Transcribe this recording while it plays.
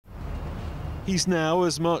He's now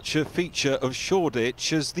as much a feature of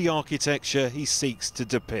Shoreditch as the architecture he seeks to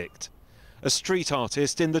depict. A street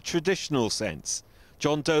artist in the traditional sense,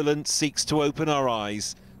 John Dolan seeks to open our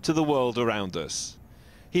eyes to the world around us.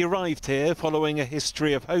 He arrived here following a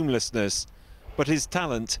history of homelessness, but his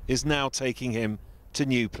talent is now taking him to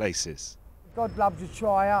new places. God loves a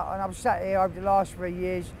tryer, and I've sat here over the last 3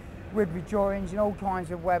 years with my drawings in all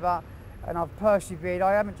kinds of weather, and I've persevered.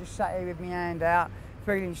 I haven't just sat here with my hand out,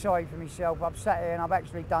 feeling sorry for myself. I've sat here and I've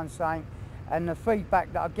actually done something, and the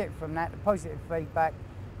feedback that I get from that, the positive feedback,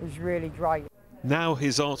 is really great. Now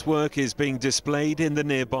his artwork is being displayed in the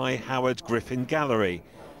nearby Howard Griffin Gallery,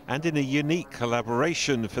 and in a unique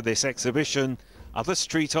collaboration for this exhibition, other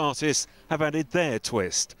street artists have added their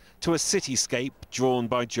twist to a cityscape drawn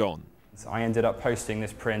by John. I ended up posting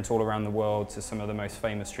this print all around the world to some of the most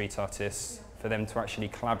famous street artists for them to actually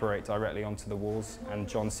collaborate directly onto the walls and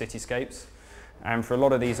John's cityscapes. And for a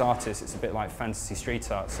lot of these artists, it's a bit like fantasy street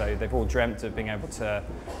art, so they've all dreamt of being able to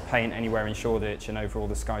paint anywhere in Shoreditch and over all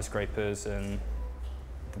the skyscrapers and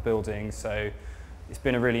the buildings, so it's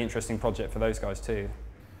been a really interesting project for those guys too.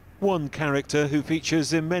 One character who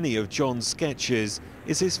features in many of John's sketches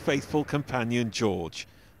is his faithful companion George,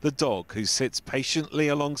 the dog who sits patiently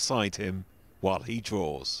alongside him while he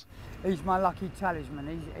draws. He's my lucky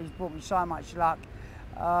talisman. He's brought me so much luck.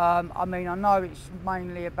 I mean, I know it's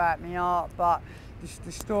mainly about my art, but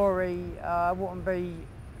the story wouldn't be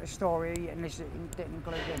a story unless it didn't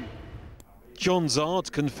include him. John's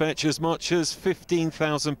art can fetch as much as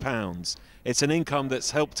 £15,000. It's an income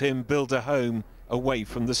that's helped him build a home away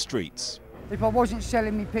from the streets. If I wasn't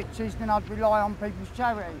selling me pictures, then I'd rely on people's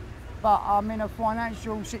charity. But I'm in a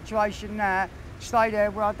financial situation now, stay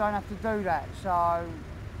there where I don't have to do that. So,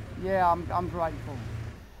 yeah, I'm grateful.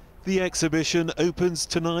 The exhibition opens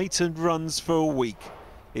tonight and runs for a week.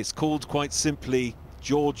 It's called quite simply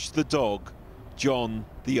George the Dog, John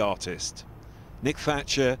the Artist. Nick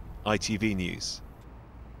Thatcher, ITV News.